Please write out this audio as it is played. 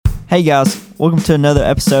Hey guys, welcome to another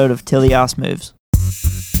episode of Tilly Ice Moves.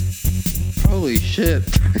 Holy shit.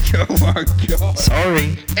 Oh my god.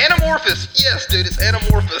 Sorry. Anamorphous. Yes, dude, it's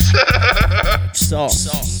Anamorphous.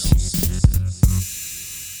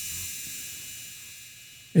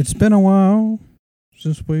 It's been a while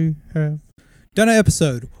since we have done an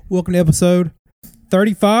episode. Welcome to episode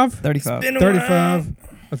 35. 35. 35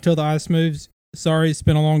 of Till the Ice Moves. Sorry, it's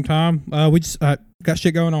been a long time. We just got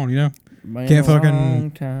shit going on, you know. Can't fucking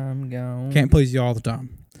long time gone. can't please you all the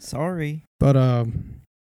time. Sorry. But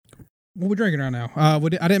what we drinking right now? I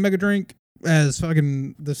didn't make a drink as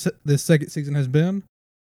fucking this second season has been,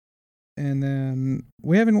 and then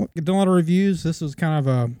we haven't done a lot of reviews. This was kind of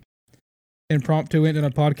a impromptu ending a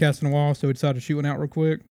podcast in a while, so we decided to shoot one out real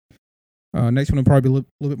quick. Next one will probably be a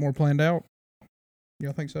little bit more planned out.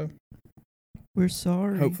 Y'all think so? We're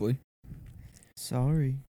sorry. Hopefully.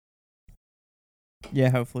 Sorry. Yeah,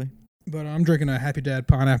 hopefully. But I'm drinking a Happy Dad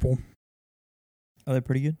pineapple. Are they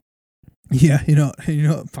pretty good? Yeah, you know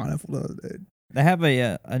what pineapple does, dude. They have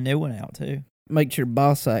a new one out too. Makes your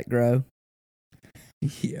ball sack grow.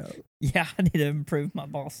 Yeah, Yeah, I need to improve my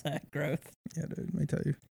ball sack growth. yeah, dude. Let me tell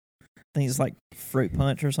you. I think it's like fruit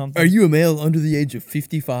punch or something. Are you a male under the age of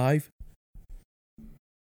 55?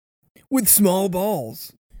 With small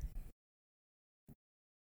balls.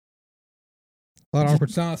 A lot of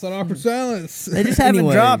awkward silence. A lot of awkward silence. They just haven't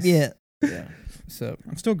Anyways. dropped yet. Yeah. So,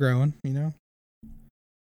 I'm still growing, you know.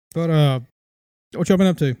 But what y'all been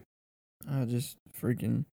up to? I just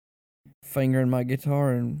freaking fingering my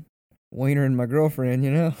guitar and wienering my girlfriend,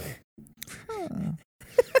 you know?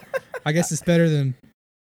 I guess it's better than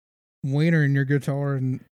wienering your guitar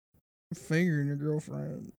and fingering your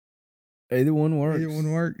girlfriend. Either one works. Either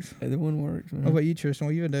one works. Either one works, man. What about you, Tristan?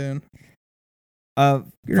 What you been doing?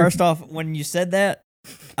 First off, when you said that,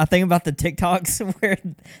 I think about the TikToks where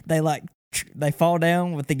they fall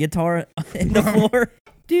down with the guitar in the floor,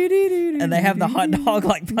 and they have the hot dog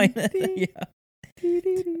like playing it.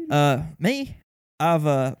 Yeah. Me, I've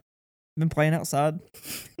been playing outside.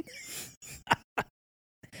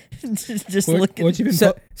 just looking. What you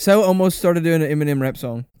been So almost started doing an Eminem rap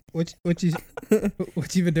song. what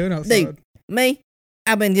you been doing outside? Dude. Me,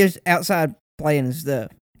 I've been just outside playing and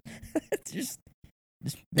stuff. just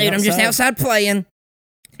Dude, I'm just outside playing.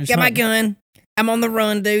 Just Got my hunting, gun. I'm on the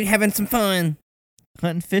run, dude, having some fun.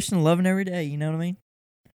 hunting, fishing, loving every day. You know what I mean?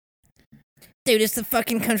 Dude, it's the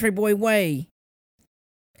fucking country boy way.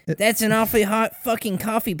 That's an awfully hot fucking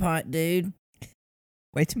coffee pot, dude.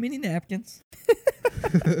 Way too many napkins.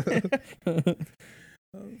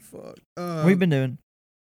 Oh fuck. What you been doing?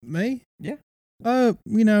 Me? Yeah.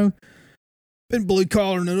 You know, been blue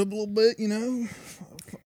collaring it up a little bit. You know,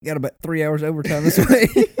 Got about 3 hours overtime this way.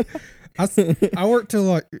 I worked till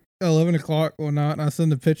like 11 o'clock one night, and I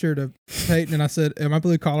sent a picture to Peyton, and I said, "Am I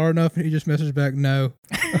blue collar enough?" And he just messaged back, "No."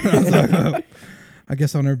 I was like, "Oh, I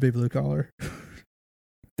guess I'll never be blue collar."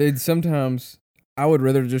 Dude, sometimes I would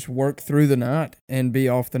rather just work through the night and be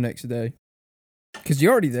off the next day. Because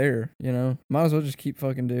you're already there, you know? Might as well just keep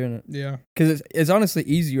fucking doing it. Yeah. Because it's honestly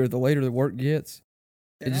easier the later the work gets.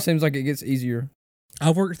 It just seems like it gets easier.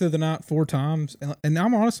 I've worked through the night 4 times, and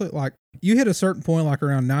I'm honestly like, you hit a certain point, like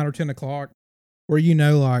around 9 or 10 o'clock, where you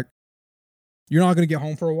know, like, you're not going to get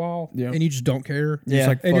home for a while, Yeah. and you just don't care. You're just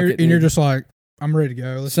like, And fuck you're, it, and you're dude. just like, I'm ready to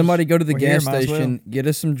go. Let's Somebody go to the we're here, gas might as well. station, get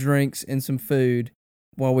us some drinks and some food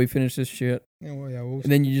while we finish this shit. we'll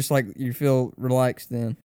And then you just like, you feel relaxed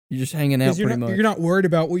then. You're just hanging out 'cause pretty much. you're not worried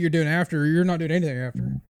about what you're doing after. You're not doing anything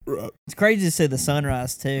after. It's crazy to see the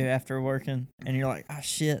sunrise too after working, and you're like, "Oh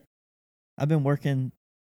shit, I've been working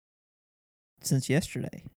since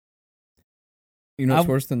yesterday." You know what's I-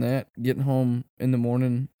 worse than that? Getting home in the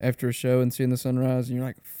morning after a show and seeing the sunrise, and you're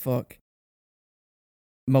like, fuck.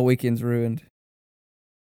 My weekend's ruined.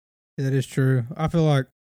 Yeah, that is true. I feel like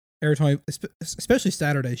every time, especially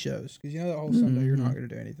Saturday shows, because you know that whole Sunday you're not Mhm. going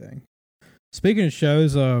to do anything. Speaking of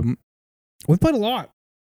shows, we've played a lot.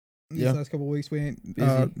 These Yeah. last couple of weeks, we ain't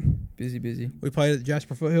Busy. we played at the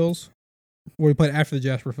Jasper Foothills. Or we played after the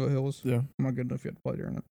Jasper Foothills. Yeah. I'm not good enough yet to play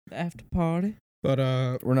during it. The after party. But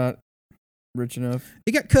We're not rich enough.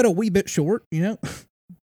 it got cut a wee bit short, you know.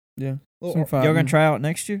 Yeah. Well, Some Y'all fighting. gonna try out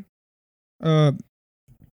next year? I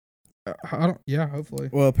don't. Yeah, hopefully.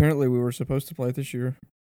 Well, apparently we were supposed to play it this year,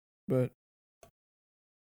 but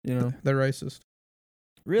you know, They're racist.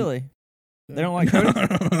 Really? They don't like No, Cody?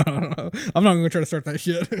 no. I'm not going to try to start that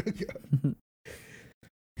shit.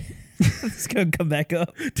 It's gonna come back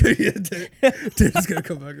up. Dude, it's going to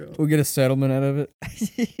come back up. we'll get a settlement out of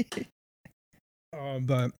it.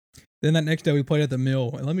 But then that next day we played at the Mill,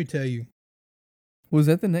 and let me tell you, Was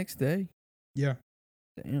that the next day? yeah,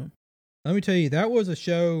 Damn. let me tell you, that was a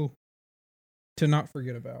show to not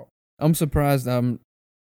forget about. I'm surprised I'm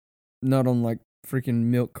not on like freaking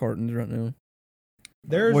milk cartons right now.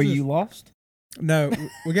 There's Were this- you lost? No,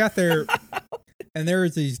 we got there, and there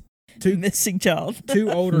was these two Missing child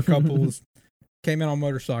older couples came in on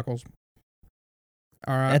motorcycles.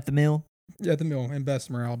 All right, at the mill. at the mill in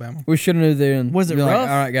Bessemer, Alabama. We should have knew then. Was it Be like, rough?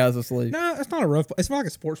 all right, guys, let's leave. No, it's not a rough. It's more like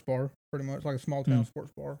a sports bar, pretty much, like a small town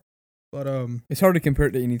sports bar. But It's hard to compare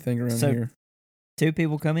it to anything around So- here. 2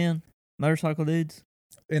 people come in, motorcycle dudes.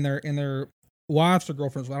 in their wives or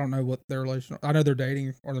girlfriends, I don't know what their relation. I know they're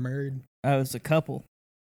dating or they're married. Oh, it's a couple.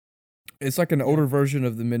 It's like an older version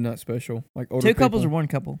of the Midnight Special. Like older 2 couples or people. 1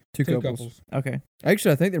 couple? Two Two couples. Okay.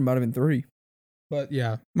 Actually, I think there might have been 3. But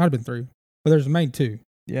yeah, might have been 3. But there's the main 2.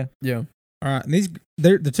 Yeah. All right, and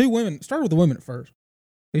they're the 2 women. Started with the women at first.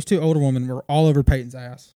 These 2 older women were all over Peyton's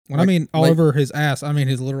ass. When I Like, mean all like- over his ass, I mean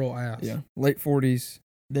his literal ass. Yeah. Late 40s.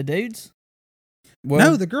 The dudes?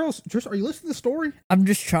 Well, No, the girls. Just are you listening to the story? I'm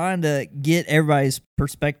just trying to get everybody's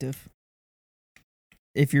perspective.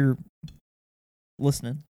 If you're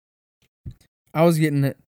listening. I was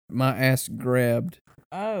getting my ass grabbed.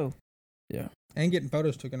 Oh. And getting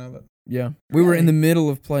photos taken of it. Yeah. We were in Really? the middle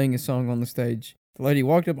of playing a song on the stage. The lady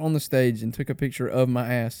walked up on the stage and took a picture of my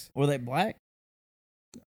ass. Were they black?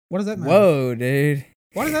 What does that matter? Whoa, dude.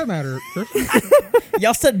 Why does that matter, Tristan?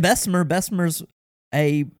 Y'all said Bessemer. Bessemer's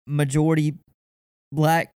a majority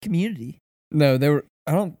black community. No, there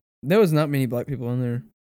was not many black people in there.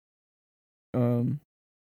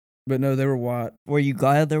 But no, they were white. Were you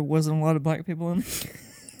glad there wasn't a lot of black people in?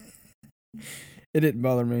 It didn't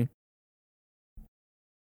bother me.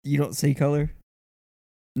 You don't see color?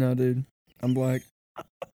 No, dude. I'm black.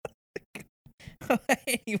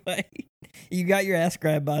 Anyway, you got your ass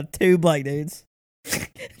grabbed by 2 black dudes.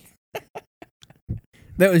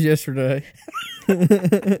 That was yesterday.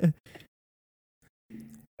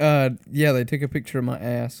 Yeah, they took a picture of my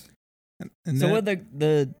ass. And So then- what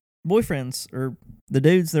the boyfriends or the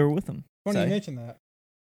dudes that were with them? funny you say? mention that.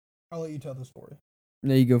 I'll let you tell the story.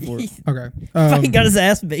 There you go for it. Okay. He got his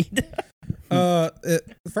ass beat.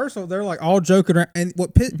 First of all, they're like all joking around, and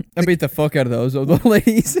what I beat the fuck out of those old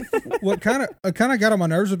ladies. what kind of got on my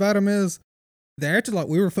nerves about them is they acted like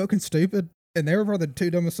we were fucking stupid, and they were probably the 2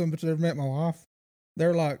 dumbest sons of bitches I've ever met in my life.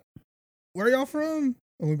 They're like, "Where y'all from?"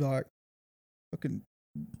 And we'd be like, "Fucking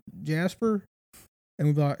Jasper," and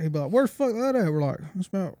he'd be like, "Where's fuck that at?" We're like, "It's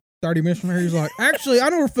about 30 minutes from here." He's like, "Actually, I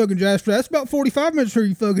know where fucking Jasper. That's about 45 minutes from here,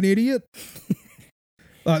 you fucking idiot."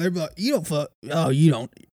 Like they'd be like, "You don't fuck. Oh, you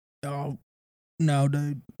don't. Oh, no,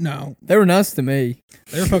 dude, no." They were nice to me,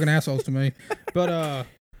 They were fucking assholes to me. But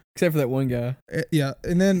except for that one guy. yeah,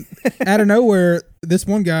 and then out of nowhere, this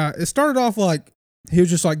one guy. It started off like he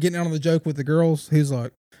was just like getting out on the joke with the girls. He's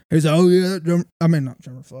like, "Oh yeah, not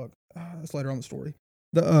drummer. Fuck, that's later on in the story."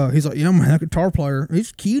 He's like, "Yeah, man, that guitar player.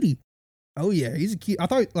 He's a cutie. Oh yeah, he's a cute." I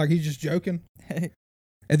thought like he's just joking, and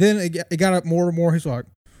then it got up more and more. He's like,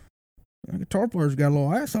 "That guitar player's got a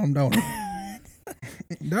little ass on him, don't he?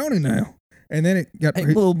 Don't he now?" And then it got Hey,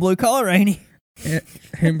 little blue collar, ain't he?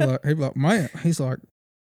 he'd be like, "Man," he's like,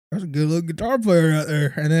 "That's a good looking guitar player right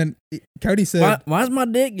there." And then Cody said, Why's my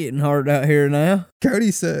dick getting hard out here now?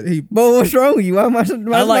 Cody said Boy, what's wrong with you? Why's I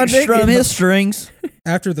my like dick strum getting his strings.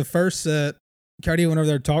 after the first set, Cody went over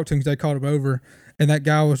there to talk to him because they called him over, and that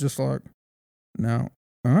guy was just like, "No,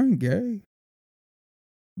 I ain't gay,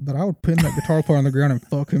 but I would pin that guitar player on the ground and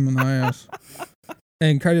fuck him in the ass."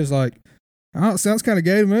 And Cody was like, "Oh, it sounds kind of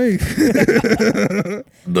gay to me."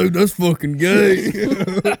 Dude, that's fucking gay.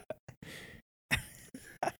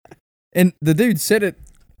 And the dude said it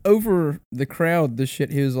over the crowd. This shit,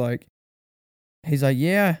 he's like,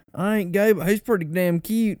 "Yeah, I ain't gay, but he's pretty damn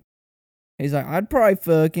cute." He's like, "I'd probably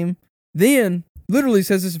fuck him." Then, literally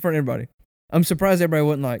says this in front of everybody. I'm surprised everybody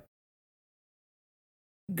wasn't like,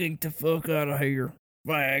 "Get the fuck out of here,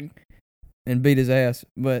 fag," and beat his ass.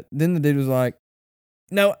 But then the dude was like,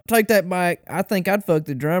 "No, take that back. I think I'd fuck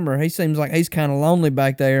the drummer. He seems like he's kind of lonely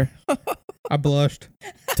back there." I blushed.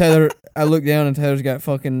 Taylor, I looked down and Taylor's got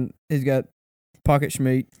he's got pocket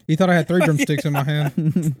schmeat. He thought I had 3 drumsticks in my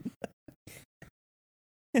hand.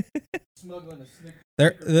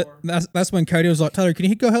 That's when Cody was like, "Taylor, can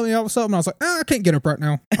you go help me out with something?" I was like, I can't get up right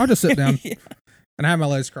now. I'll just sit down." And I have my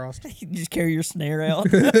legs crossed. You just carry your snare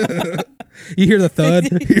out. You hear the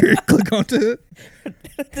thud. You hear it click onto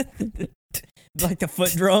it. Like the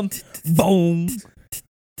foot drum. Boom.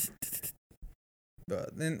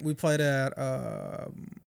 But then we played at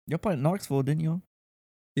Y'all played at Knoxville, didn't y'all?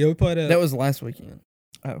 yeah, we played at That was last weekend.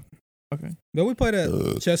 Okay. but we played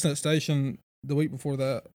at Chestnut Station the week before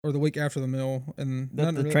that, or the week after the mill, and The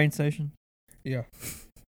nothing really- train station. Yeah.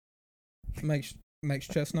 Makes makes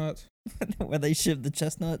chestnuts. Where they ship the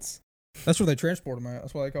chestnuts. That's where they transport them at.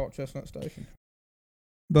 That's why they call it Chestnut Station.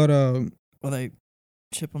 But Well, they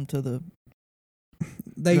ship them to the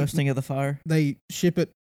they roasting of the fire. they ship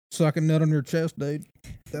it so I can nut on your chest, dude.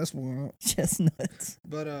 That's why. Chestnuts.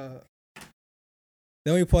 But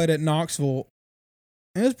then we played at Knoxville.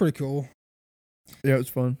 And it was pretty cool. Yeah, it was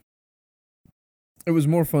fun. It was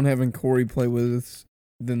more fun having Corey play with us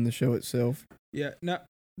than the show itself. Yeah. Now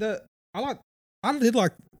I did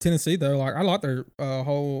like Tennessee though. Like I like their the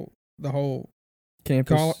whole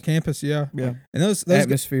Campus. campus. Yeah. Yeah. And those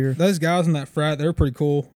Atmosphere. those guys in that frat, they're pretty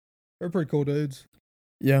cool. They're pretty cool dudes.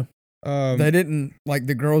 Yeah. They didn't, like,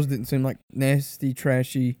 the girls didn't seem like nasty,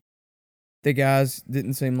 trashy. The guys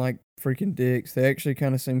didn't seem like freaking dicks. They actually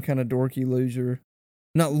kind of seemed kind of dorky loser.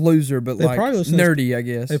 Not loser, but They like probably listen to nerdy, I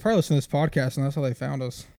guess. They probably listen to this podcast, and that's how they found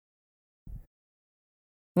us.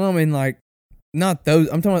 Well, I mean, like, not those.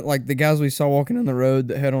 I'm talking about, like, the guys we saw walking on the road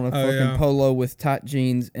that had on a fucking yeah. polo with tight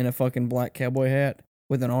jeans and a fucking black cowboy hat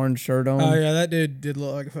with an orange shirt on. Oh yeah, that dude did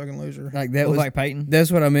look like a fucking loser. Like, that Look was like Peyton.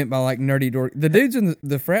 That's what I meant by, like, nerdy dork. The dudes in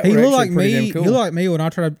the frat He were looked actually like pretty me. damn cool. He looked like me when I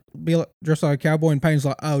try to be dressed like a cowboy, and Payne's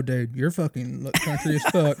like, "Oh, dude, you're fucking look country as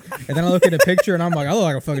fuck." And then I look at a picture, and I'm like, "I look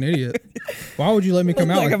like a fucking idiot. Why would you let me come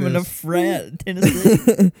out like I'm in a this?" frat in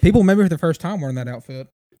Tennessee. People met me for the first time wearing that outfit.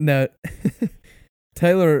 No.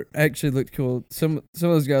 Taylor actually looked cool. Some of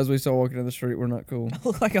those guys we saw walking down the street were not cool. I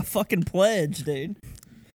look like a fucking pledge, dude.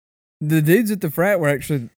 The dudes at the frat were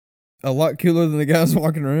actually a lot cooler than the guys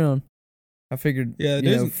walking around. I figured, Yeah,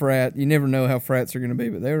 you know, frat. You never know how frats are going to be,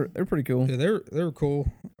 but they're pretty cool. Yeah, they were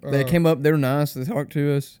cool. They came up. They were nice. They talked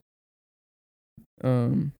to us.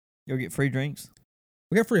 You'll get free drinks.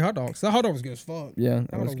 We got free hot dogs. That hot dog was good as fuck. Yeah,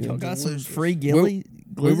 That that was was good. Y'all got some delicious. free gilly.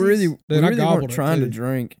 We really Dude, I weren't gobbled it, trying to too.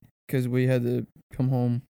 drink because we had to come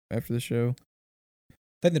home after the show. I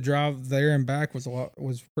think the drive there and back was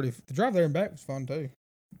pretty. The drive there and back was fun too.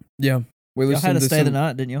 Yeah, we Y'all had listened to stay the some-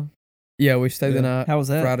 night, didn't you? Yeah, we stayed the Yeah. night. How was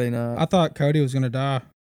that? Friday night. I thought Cody was gonna die.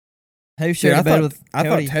 Who Dude, shared a bed with I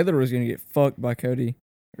Cody? thought Taylor was gonna get fucked by Cody.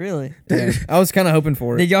 Really? Yeah, I was kind of hoping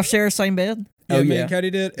for it. Did y'all share the same bed? Yeah, Oh, me yeah. and Cody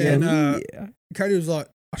did, Yeah. and Yeah. Cody was like,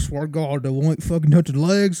 "I swear to God, we ain't fucking touching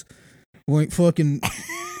legs. We ain't fucking.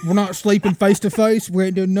 We're not sleeping face to face. We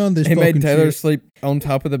ain't doing none of this." He fucking made Taylor shit. sleep on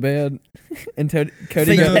top of the bed, and Cody Feet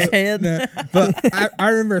no, in got the head. No, but I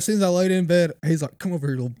remember as soon as I laid in bed, he's like, "Come over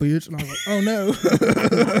here, little bitch," and I was like, "Oh no,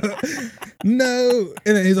 no!"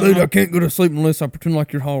 And then he's like, Dude, I can't go to sleep unless I pretend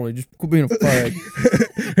like you're Holly. Just quit being a fag.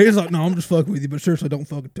 He's like, "No, I'm just fucking with you, but seriously, don't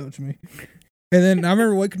fucking touch me." And then I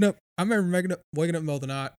remember waking up in the middle of the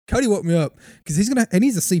night. Cody woke me up because he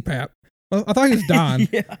needs a CPAP. Well, I thought he was dying.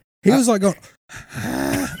 Yeah. He was like going.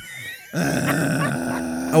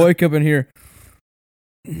 I wake up in here.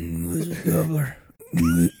 Lazy gobbler.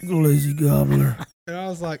 Lazy gobbler. And I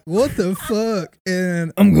was like, "What the fuck?"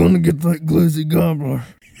 And I'm gonna get that glizzy gobbler.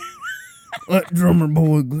 That drummer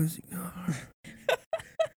boy glizzy gobbler.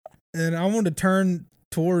 and I wanted to turn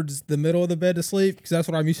towards the middle of the bed to sleep because that's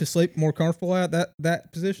what I'm used to sleep more comfortable at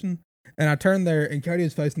that position. And I turned there, and Cody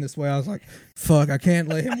was facing this way. I was like, "Fuck! I can't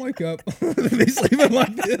let him wake up. He's sleeping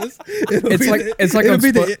like this.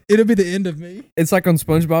 It'll be the end of me." It's like on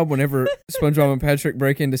SpongeBob whenever SpongeBob and Patrick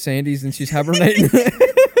break into Sandy's and she's hibernating.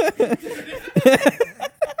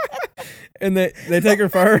 And they take her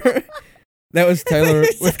fur. That was Taylor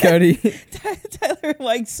with Cody. Taylor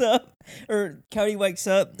wakes up, or Cody wakes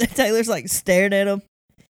up. Taylor's like staring at him.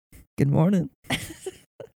 Good morning.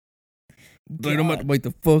 Dude, I'm about to wake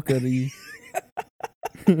the fuck out of you.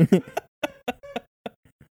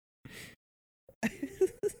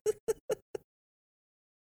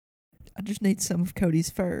 I just need some of Cody's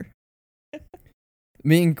fur.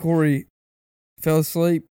 Me and Corey fell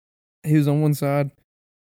asleep. He was on one side.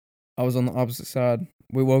 I was on the opposite side.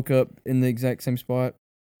 We woke up in the exact same spot.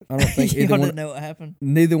 I don't think Y'all either didn't one. know what happened.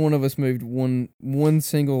 Neither one of us moved one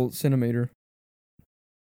single centimeter.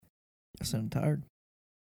 Y'all sounded tired.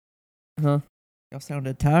 Huh? Y'all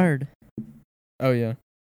sounded tired. Oh yeah.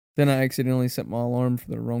 Then I accidentally set my alarm for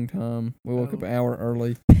the wrong time. We woke up an hour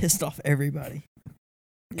early. Pissed off everybody.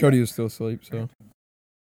 Cody was still asleep, so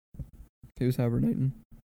he was hibernating.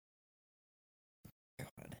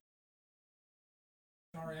 God.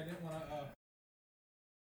 Sorry, I didn't want to.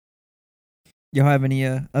 Y'all have any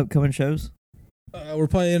upcoming shows? We're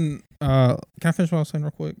playing. Can I finish what I was saying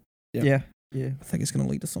real quick? Yeah. Yeah. I think it's gonna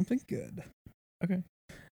lead to something good. Okay.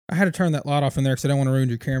 I had to turn that light off in there because I don't want to ruin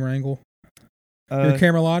your camera angle. Your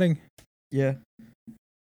camera lighting. Yeah.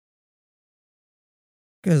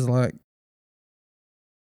 Because like,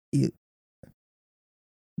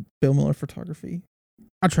 Bill Miller Photography.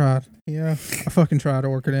 I tried. Yeah, I fucking tried to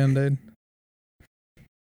work it in, dude.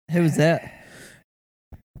 Who was that?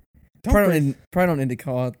 Probably don't need to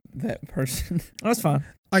call out that person. That's fine.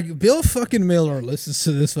 Like Bill fucking Miller listens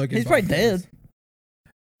to this fucking. He's probably podcast. dead.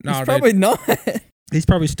 No, He's dude. probably not. He's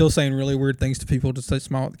probably still saying really weird things to people to say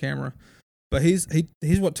smile at the camera. But he's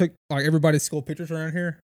what took like everybody's school pictures around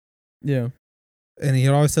here, Yeah. and he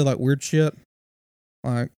always said like weird shit.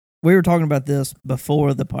 Like We were talking about this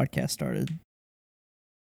before the podcast started.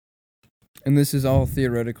 And this is all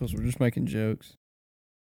theoreticals. We're just making jokes.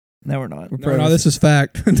 No, we're not. no, this is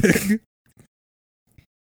fact.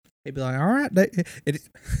 He'd be like, all right,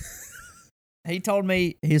 He told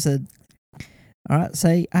me, he said, all right,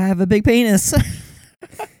 say, I have a big penis.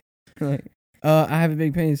 Like, I have a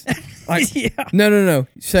big penis. Like, yeah. no.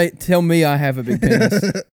 Tell me I have a big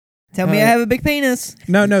penis. Tell me I have a big penis.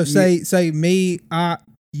 no, say me,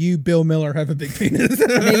 you, Bill Miller have a big penis.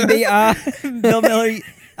 Maybe Bill Miller,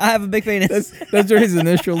 I have a big penis. Those are his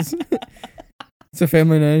initials. It's a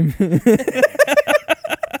family name.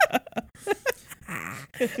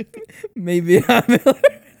 Maybe I'm Miller.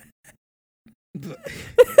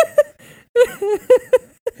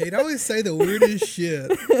 He'd always say the weirdest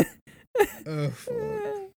shit. Oh,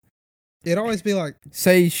 fuck. It'd always be like,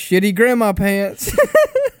 Say shitty grandma pants.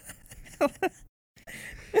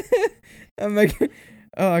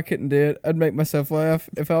 I couldn't do it. I'd make myself laugh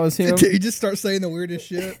if I was him. you just start saying the weirdest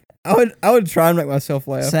shit. I would try and make myself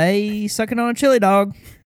laugh. Say, sucking on a chili dog.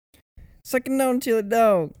 Sucking on chili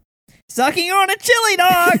dog. Sucking on a chili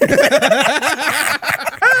dog.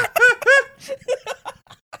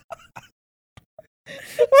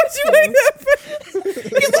 Why'd you make that?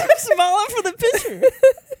 Because I'm smiling for the picture.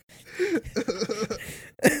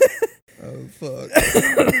 Oh, fuck.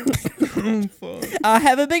 Oh, fuck. I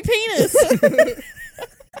have a big penis.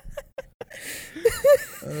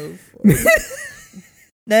 Oh, fuck.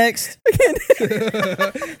 Next.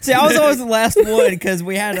 See, I was always the last one because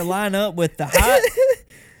we had to line up with the height.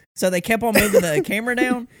 So they kept on moving the camera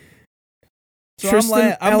down. So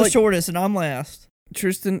I'm the shortest and I'm last.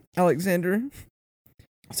 Tristan Alexander.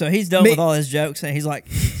 So he's done with all his jokes and he's like,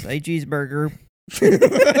 say cheeseburger.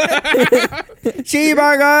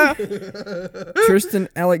 Cheeseburger. Tristan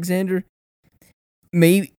Alexander.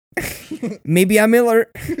 Maybe I'm Miller.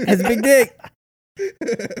 Has a big dick.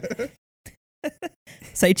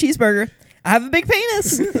 Say cheeseburger. I have a big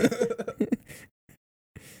penis.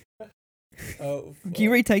 Oh, Can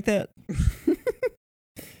you retake that?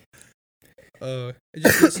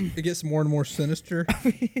 It gets more and more sinister.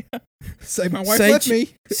 Say my wife left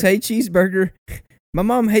me. Say cheeseburger. My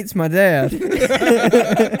mom hates my dad.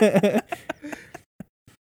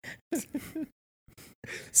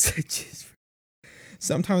 Say cheeseburger.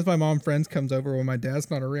 Sometimes my mom friends comes over when my dad's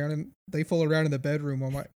not around, and they fool around in the bedroom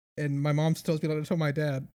and my mom tells me not to tell my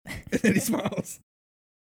dad, and then he smiles.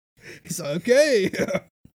 He's like, okay.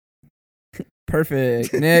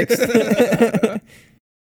 Perfect. Next.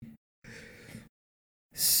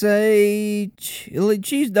 Say chili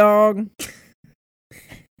cheese dog.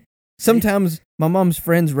 Sometimes my mom's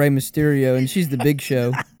friend's Rey Mysterio, and she's the Big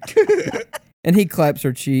Show. And he claps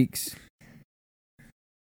her cheeks.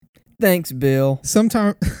 Thanks, Bill.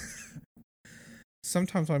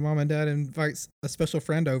 Sometimes my mom and dad invites a special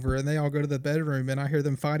friend over, and they all go to the bedroom, and I hear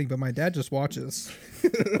them fighting, but my dad just watches.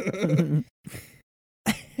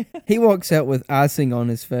 He walks out with icing on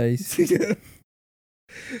his face.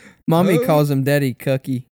 Mommy calls him Daddy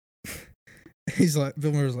Cucky. He's like,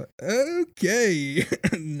 Bill Murray's like, okay,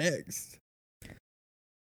 next.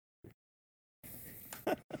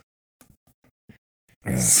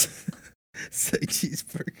 Say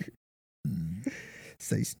cheeseburger.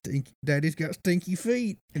 Say stinky. Daddy's got stinky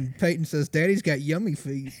feet. And Peyton says, Daddy's got yummy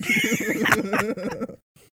feet.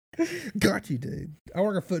 Got you, dude. I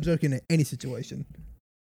work a foot joke in any situation.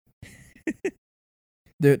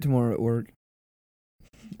 Do it tomorrow at work.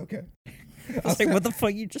 Okay. I was like, what the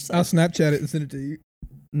fuck you just said? I'll Snapchat it and send it to you.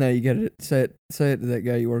 No, you gotta say it to that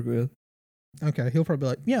guy you work with. Okay, he'll probably be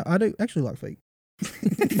like, yeah, I do actually like feet.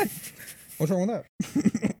 What's wrong with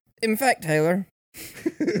that? In fact, Taylor,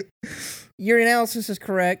 your analysis is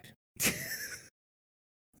correct.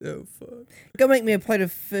 Oh, fuck. Go make me a plate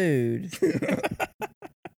of food.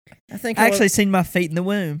 I think I actually seen my feet in the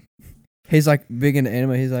womb. He's like big into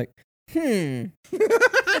anime. He's like,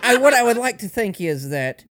 what I would like to think is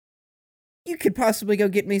that you could possibly go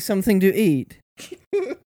get me something to eat.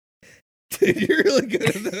 Dude, you're really good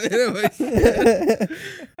at that anyway.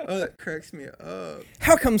 Oh, that cracks me up.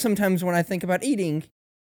 How come sometimes when I think about eating,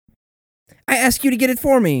 I ask you to get it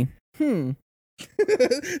for me? The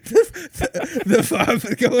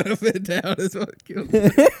vibe going up and down is what kills me.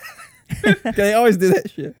 They always do that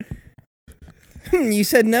shit. You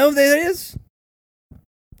said no, there is?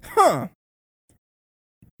 Huh.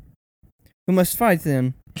 We must fight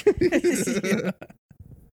then.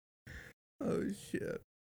 Oh shit.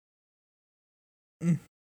 Who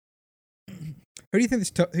do you think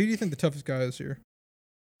who do you think the toughest guy is here?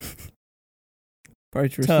 Probably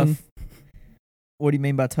Tristan. Tough. What do you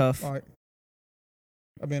mean by tough? Like,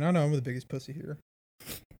 I mean, I know I'm the biggest pussy here.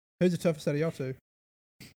 Who's the toughest out of y'all two?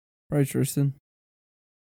 Probably Tristan.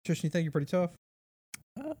 Tristan, you think you're pretty tough?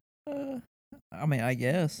 I mean, I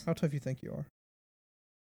guess. How tough you think you are?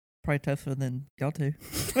 Probably tougher than y'all two.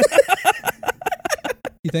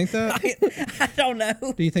 You think that? I don't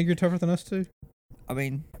know. Do you think you're tougher than us two? I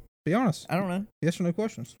mean, Be honest. I don't know. Yes or no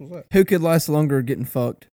questions. What's that? Who could last longer getting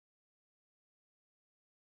fucked?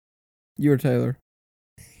 You or Taylor?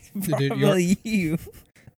 Dude, you're- Probably you.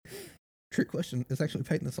 Trick question. It's actually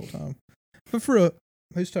Peyton this whole time. But for real,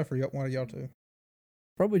 who's tougher? One of y'all two?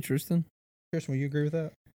 Probably Tristan. Tristan, will you agree with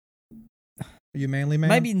that? Are you a manly man?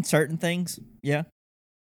 Maybe in certain things, yeah.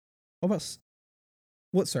 What about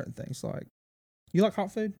what certain things? Like, you like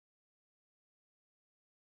hot food?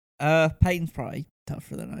 Peyton's probably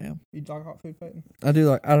tougher than I am. You like hot food, Peyton? I do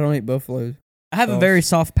like. I don't eat buffalo. I have a Sauce. very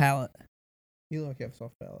soft palate. You look like you have a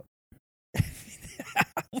soft palate.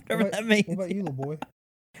 Whatever What that means. What about you, little boy?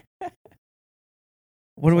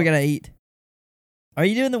 What do we gotta eat? Are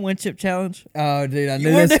you doing the one chip challenge? Oh, dude, I You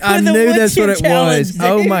knew were this. doing I the knew wood that's what chip it challenge, was.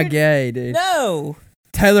 Oh my dude. god, dude. No.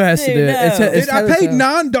 Taylor has to Dude, do it. no. It's Dude, I Taylor's paid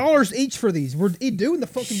challenge. $9 each for these. We're doing the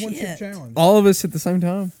fucking one chip Shit. challenge. All of us at the same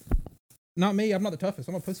time. Not me. I'm not the toughest.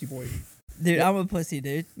 I'm a pussy boy. Dude, I'm a pussy,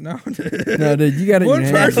 dude. No, dude. No, dude, you got it. One in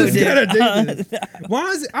your hand. person's dude. gotta do this. Why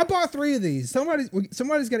is it? I bought 3 of these. Somebody's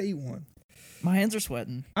got to eat one. My hands are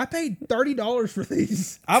sweating. I paid $30 for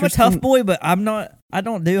these. I'm Tristan- a tough boy, but I'm not. I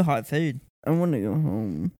don't do hot food. I want to go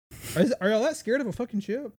home. Are y'all that scared of a fucking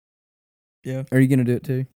chip? Yeah. Are you gonna do it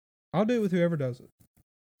too? I'll do it with whoever does it.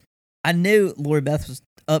 I knew Lori Beth was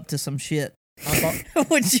up to some shit I bought,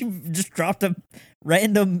 when she just dropped a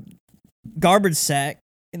random garbage sack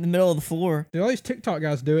in the middle of the floor. dude, all these TikTok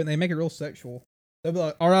guys do it, and they make it real sexual. They'll be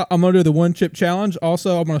like, "All right, I'm gonna do the one chip challenge.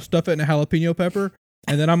 Also, I'm gonna stuff it in a jalapeno pepper,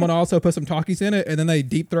 and then I'm gonna also put some Takis in it, and then they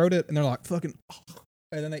deep throat it, and they're like, fucking,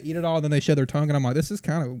 and then they eat it all, and then they shed their tongue, and I'm like, this is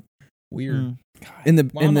kind of weird. Mm. In the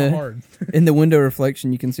Why in am I the hard? in the window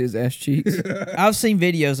reflection, you can see his ass cheeks. I've seen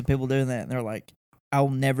videos of people doing that, and they're like, "I'll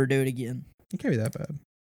never do it again." It can't be that bad.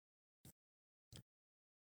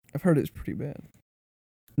 I've heard it's pretty bad.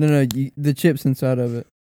 No, the chips inside of it.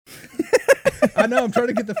 I know. I'm trying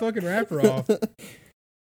to get the fucking wrapper off.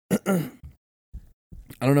 I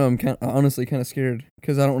don't know. I'm honestly kind of scared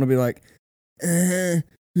because I don't want to be like,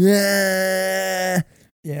 Yeah.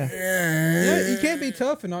 Yeah, you can't be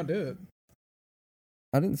tough and not do it.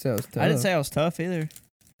 I didn't say I was tough. I didn't say I was tough either.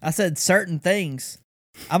 I said certain things.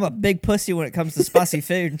 I'm a big pussy when it comes to spicy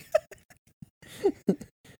food.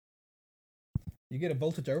 You get a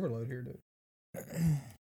voltage overload here, dude.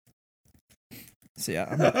 See,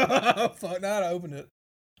 I'm Fuck, now I opened it.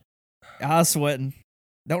 eyes sweating.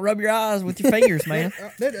 Don't rub your eyes with your fingers, man.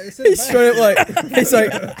 Dude, it's in the He's back. straight up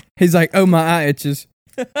like he's like, oh, my eye itches.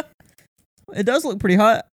 It does look pretty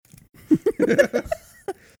hot.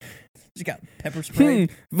 She got pepper spray.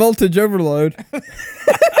 Voltage overload.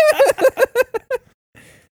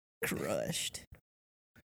 Crushed.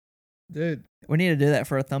 Dude, We need to do that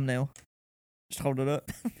for a thumbnail. Just hold it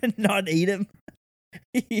up and not eat him.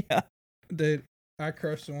 Yeah. dude, I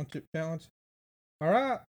crushed the one chip challenge. All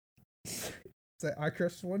right. Say, I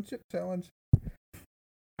crushed the one chip challenge.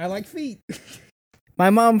 I like feet. My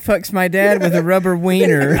mom fucks my dad with a rubber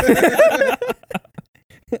wiener.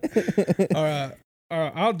 All right.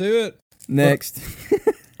 I'll do it. Next.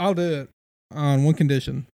 I'll do it on one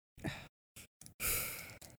condition.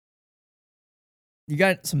 You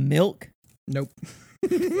got some milk? Nope.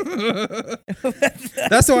 That's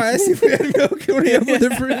why I asked you if we had milk when we have with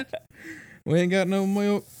the fridge. We ain't got no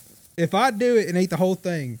milk. If I do it and eat the whole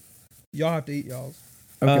thing, y'all have to eat y'all's.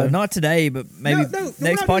 Okay. Not today, but maybe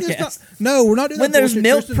next podcast. No, we're not doing When that there's bullshit,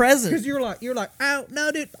 milk Tristan, present. Because you're like, oh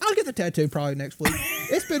no, dude, I'll get the tattoo probably next week.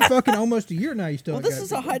 It's been fucking almost a year now. You still Well, ain't this got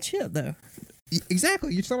is it. a hot chip, though.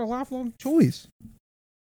 Exactly. It's not a lifelong choice.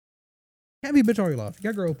 Can't be a bitch all your life. You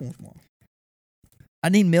gotta grow up once more. I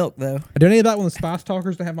need milk, though. I do need that one of the Spice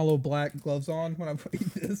Talkers to have my little black gloves on when I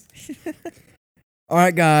eat this. All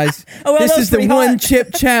right, guys. Oh, well, This that was is the pretty one hot.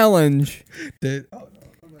 chip challenge. Dude.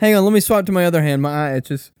 Hang on, let me swap to my other hand. My eye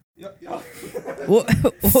itches. What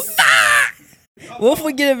if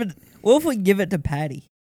we give it? What if we give it to Patty?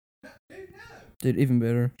 Dude, even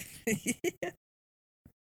better.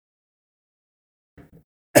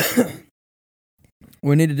 What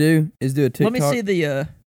we need to do is do a TikTok. Let me see the.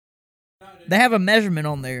 They have a measurement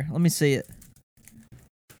on there. Let me see it.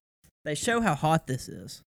 They show how hot this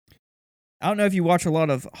is. I don't know if you watch a lot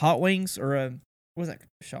of Hot Wings or what's that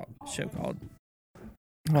show called?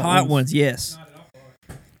 Hot Ones, yes.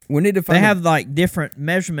 We need to They find. have like different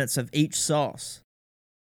measurements of each sauce.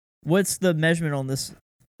 What's the measurement on this?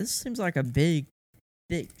 This seems like a big,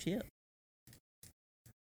 thick chip.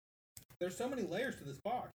 There's so many layers to this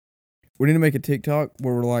box. We need to make a TikTok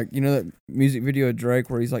where we're like, you know that music video of Drake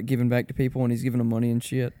where he's like giving back to people and he's giving them money and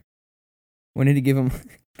shit. We need to give them,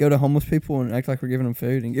 go to homeless people and act like we're giving them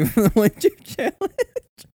food and give them the one chip challenge.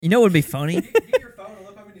 You know what would be funny? Get your phone and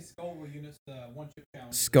look how many Scoville units the one chip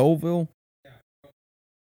challenge. Scoville.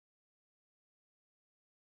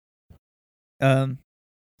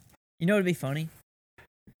 You know what would be funny?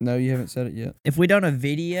 No, you haven't said it yet. If we done a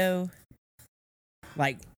video,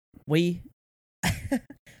 like we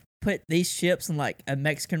put these chips in like a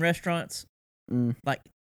Mexican restaurant's like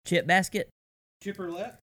chip basket, Chip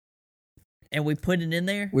roulette. and we put it in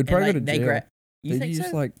there. We'd and, probably like, go to they jail. You Did think you so?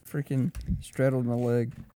 just like freaking straddled my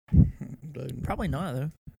leg? Probably not though.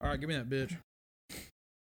 All right, give me that bitch.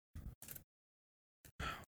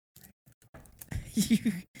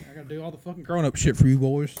 I gotta do all the fucking grown up shit for you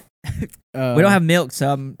boys. We don't have milk,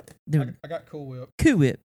 so I'm doing I got Cool Whip. Cool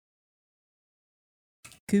Whip.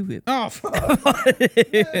 Cool Whip. Oh fuck.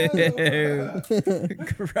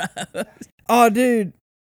 Gross. Oh, dude,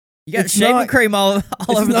 You got It's shaving not- cream all it's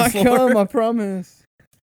over the not floor. cum, I promise.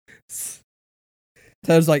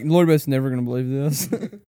 Ted's like, Lord Best's never gonna believe this.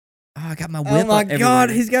 Oh, I got my whip. Oh my up god, everywhere.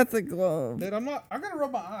 he's got the glove. Dude, I'm gonna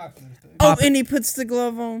rub my eye after this. Dude. Oh, Pop it. and he puts the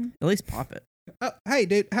glove on. At least pop it. Hey,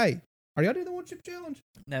 dude. Hey, are y'all doing the one chip challenge?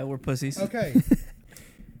 No, we're pussies. Okay.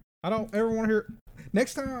 I don't ever want to hear.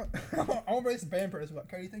 Next time, I want to raise the band person. Like,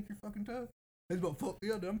 Cody, you think you're fucking tough? He's about, fuck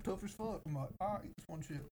yeah, dude, I'm tough as fuck. I'm like, all right, eat this one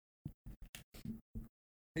chip.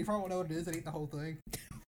 He probably won't know what it is and eat the whole thing.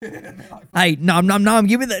 Hey, nom nom nom,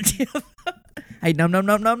 give me that chip. Hey, nom nom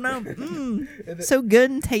nom nom nom. And then So good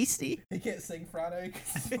and tasty. he can't sing Friday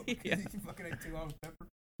because Yeah. he fucking ate 2 hours pepper.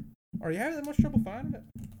 Are you having that much trouble finding it?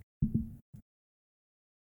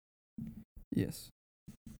 Yes.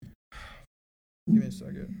 Give me a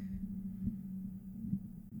second.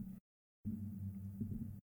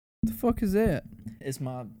 The fuck is that? It's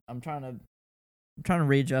my. I'm trying to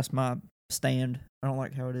readjust my stand. I don't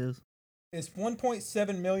like how it is. It's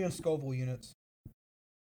 1.7 million Scoville units.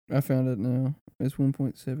 I found it now. It's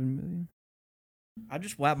 1.7 million. I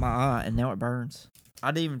just wiped my eye and now it burns.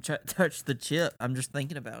 I didn't even touch the chip. I'm just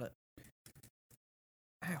thinking about it.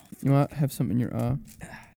 Ow, You might have something in your eye.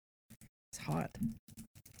 it's hot.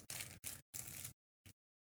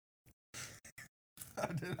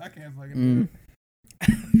 Dude, I can't fucking Mm. do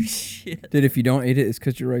it. Shit. Dude, if you don't eat it, it's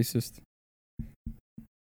because you're racist.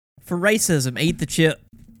 For racism, eat the chip.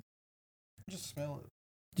 Just smell it.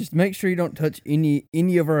 Just make sure you don't touch any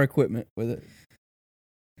of our equipment with it.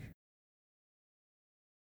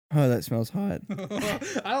 Oh, that smells hot.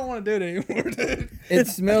 I don't want to do it anymore, dude. It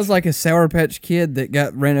smells like a Sour Patch Kid that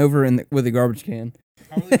got ran over with a garbage can.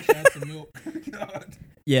 I really wish I had some milk. God.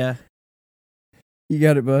 Yeah. You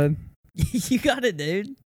got it, bud. You got it,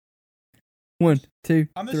 dude. 1, 2,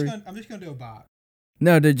 I'm 3. just gonna do a bite.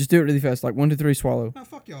 No, dude, just do it really fast. Like 1, 2, 3, swallow. No,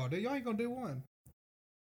 fuck y'all, dude. Y'all ain't gonna do one.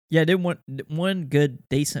 Yeah, dude. One good,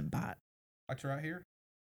 decent bite. Like right here.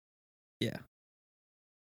 Yeah.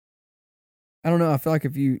 I don't know. I feel like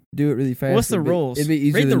if you do it really fast, What's the it'd be- rules? It'd be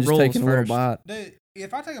easier Read the than just rules taking a little first. bite. Dude,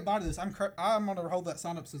 if I take a bite of this, I'm gonna hold that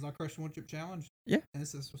sign up says I crushed one chip challenge. Yeah. And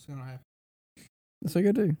this is what's gonna happen. That's what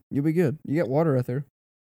you gotta do. You'll be good. You got water right there.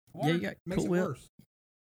 Water you got makes Cool it Whip. worse.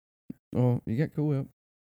 Oh, you got Cool Whip.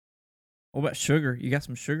 What about sugar? You got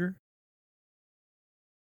some sugar?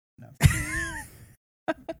 No.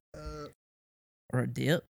 Or a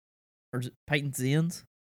dip? Or is it Peyton's Ends?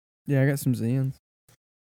 Yeah, I got some Zans.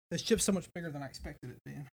 This chip's so much bigger than I expected it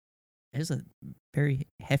to be. It's a very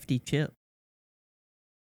hefty chip.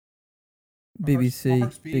 My BBC,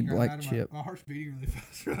 heart's beating big right black now. chip. My heart's beating really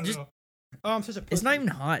fast right Just- now. Oh, I'm such a pussy. It's not even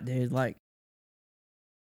hot, dude. Like,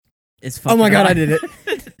 it's Oh my fucking god, I hot. did it.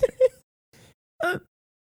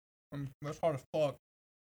 That's hard as fuck.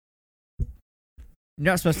 You're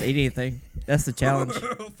not supposed to eat anything. That's the challenge.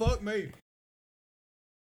 Fuck me.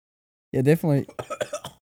 Yeah, definitely.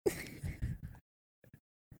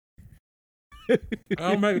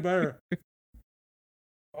 I'll make it better.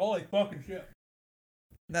 Holy fucking shit.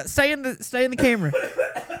 Now, stay in the camera.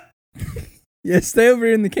 Yeah, stay over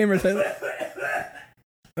here in the camera, Taylor.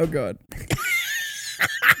 Oh god.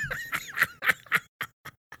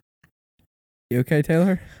 You okay,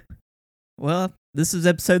 Taylor? Well, this is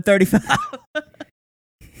episode 35.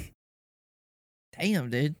 Damn,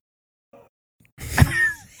 dude.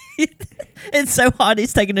 It's so hot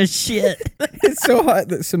he's taking a shit. It's so hot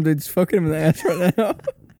that some dude's fucking him in the ass right now.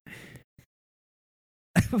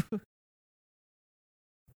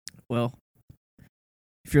 Well,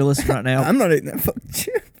 if you're listening right now, I'm not eating that fucking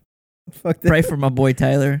chip. Fuck that. pray for my boy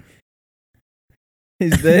Taylor.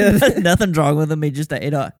 He's dead. Nothing's wrong with him. He just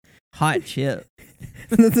ate a hot chip.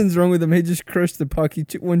 Nothing's wrong with him. He just crushed the Pocky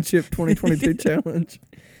One Chip 2022 challenge.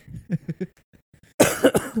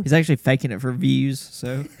 He's actually faking it for views,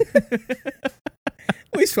 so.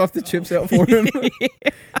 We swapped the chips out for him.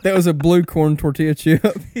 That was a blue corn tortilla chip.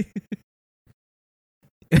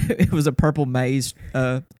 It was a purple maize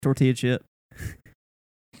tortilla chip.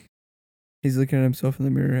 He's looking at himself in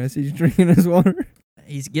the mirror as he's drinking his water.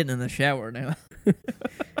 He's getting in the shower now.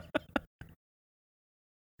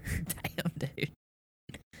 Damn, dude.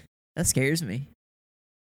 That scares me.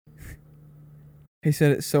 He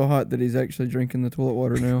said it's so hot that he's actually drinking the toilet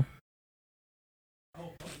water now.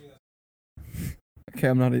 Okay,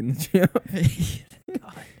 I'm not eating the chip.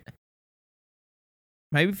 God.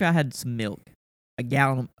 Maybe if I had some milk, a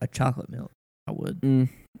gallon of chocolate milk, I would. It'd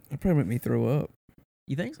probably make me throw up.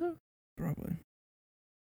 You think so? Probably.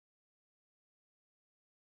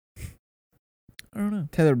 I don't know.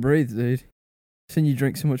 Taylor, breathe, dude. Seeing you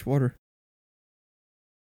drink so much water.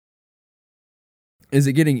 Is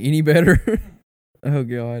it getting any better? Oh,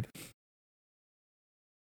 God.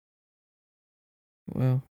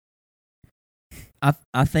 Well.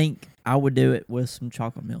 I think I would do it with some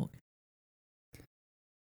chocolate milk.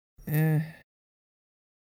 I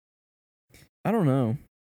don't know.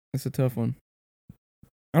 It's a tough one.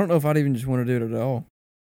 I don't know if I'd even just want to do it at all.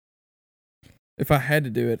 If I had to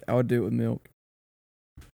do it, I would do it with milk.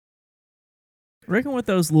 Reckon with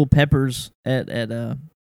those little peppers at a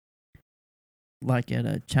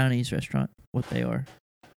Chinese restaurant, what they are.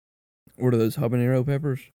 What are those habanero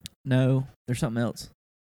peppers? No, they're something else.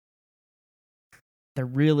 They're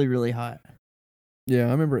really, really hot. Yeah,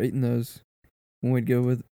 I remember eating those when we'd go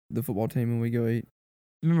with the football team and we go eat.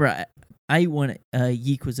 Remember, I ate one at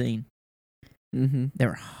Yi Cuisine. Mm-hmm. They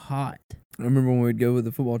were hot. I remember when we'd go with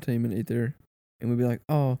the football team and eat there, and we'd be like,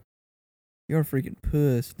 "Oh, you're a freaking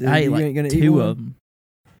puss, dude. I ate You like ain't gonna eat two one?" of them.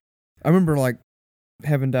 I remember like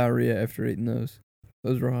having diarrhea after eating those.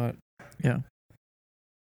 Those were hot. Yeah.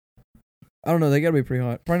 I don't know. They gotta be pretty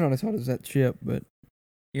hot. Probably not as hot as that chip, but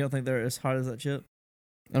You don't think they're as hot as that chip?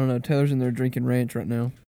 I don't know. Taylor's in there drinking ranch right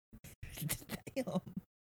now. Damn.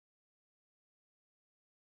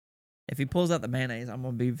 If he pulls out the mayonnaise, I'm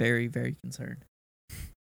gonna be very, very concerned.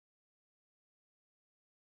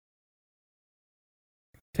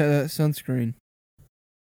 Taylor, that sunscreen.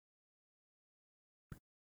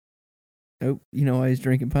 Oh, you know why he's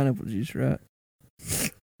drinking pineapple juice, right?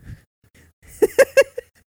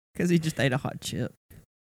 Because he just ate a hot chip.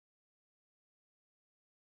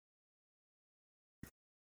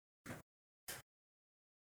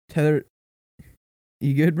 Taylor,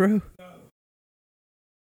 you good, bro? No.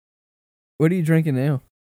 What are you drinking now?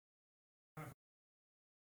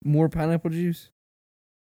 More pineapple juice?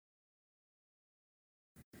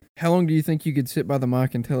 How long do you think you could sit by the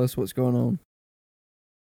mic and tell us what's going on?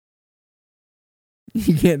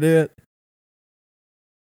 You can't do it.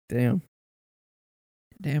 Damn.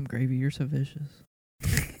 Damn, Gravy, you're so vicious.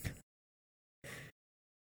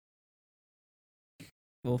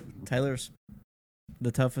 Well, Taylor's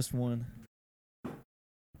the toughest one.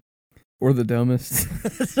 Or the dumbest.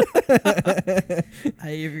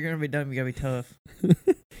 Hey, if you're gonna be dumb, you gotta be tough.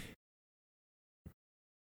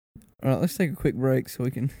 All right, let's take a quick break so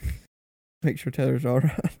we can make sure Taylor's all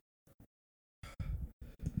right.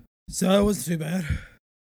 So it wasn't too bad.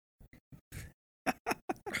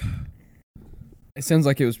 It sounds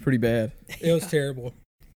like it was pretty bad. It was terrible.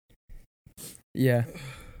 Yeah,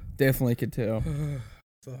 definitely could tell.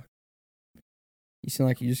 Fuck. You sound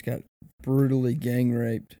like you just got brutally gang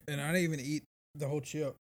raped. And I didn't even eat the whole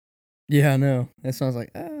chip. Yeah, I know. That sounds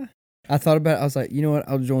like, I thought about it. I was like, you know what?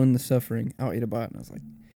 I'll join the suffering. I'll eat a bite. And I was like,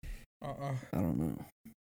 I don't know.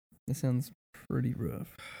 That sounds pretty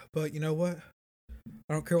rough. But you know what?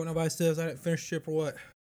 I don't care what nobody says. I didn't finish chip or what.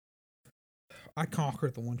 I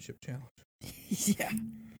conquered the one chip challenge. Yeah.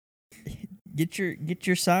 Get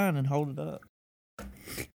your sign and hold it up. I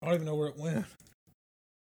don't even know where it went. I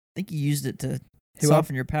think you used it to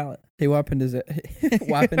soften your palate. He wiped his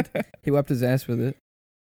ass with it.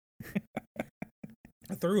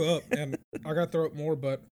 I threw up, and I got to throw up more,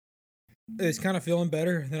 but it's kind of feeling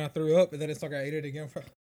better. Then I threw up, and then it's like I ate it again.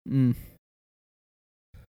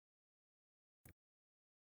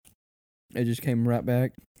 It just came right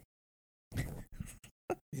back.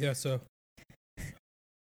 Yeah, so.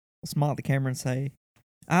 I'll smile at the camera and say,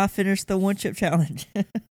 I finished the one chip challenge.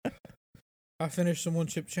 I finished the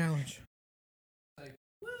 1-chip challenge.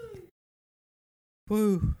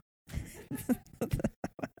 Woo.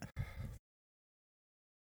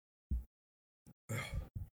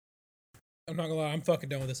 I'm not gonna lie, I'm fucking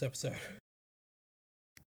done with this episode.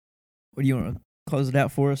 What do you want to close it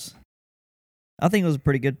out for us? I think it was a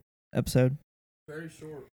pretty good episode. Very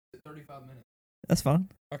short, 35 minutes. That's fine.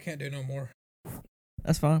 I can't do no more.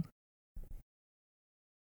 That's fine.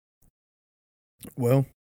 Well,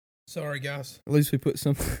 Sorry, guys. at least we put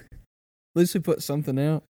something. At least we put something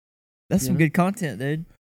out. That's some Yeah. good content, dude.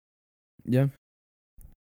 Yeah.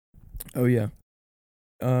 Oh yeah.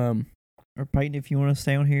 Or Peyton, if you want to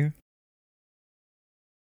stay on here.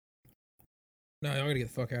 No, y'all gotta get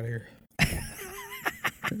the fuck out of here.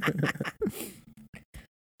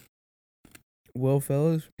 Well,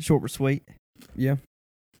 fellas. Short but sweet. Yeah.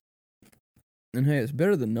 And hey, it's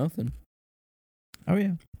better than nothing. Oh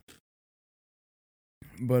yeah.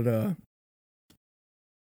 But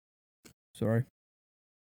sorry.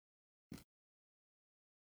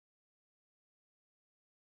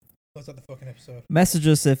 Close out the fucking episode. Message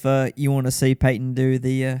us if you want to see Peyton do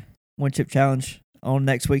the 1-chip challenge on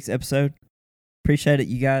next week's episode. Appreciate it,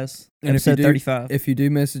 you guys. And if Episode you do- 35. If you do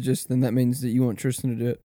message us, then that means that you want Tristan to do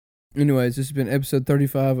it. Anyways, this has been episode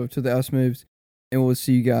 35 of To the House Moves, and we'll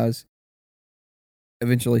see you guys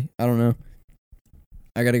eventually. I don't know.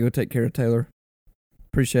 I gotta go take care of Taylor.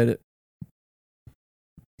 Appreciate it.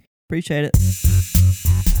 Appreciate it.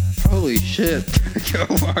 Holy shit.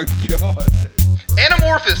 Oh my god.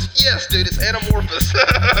 Anamorphous. Yes, dude, it's Anamorphous.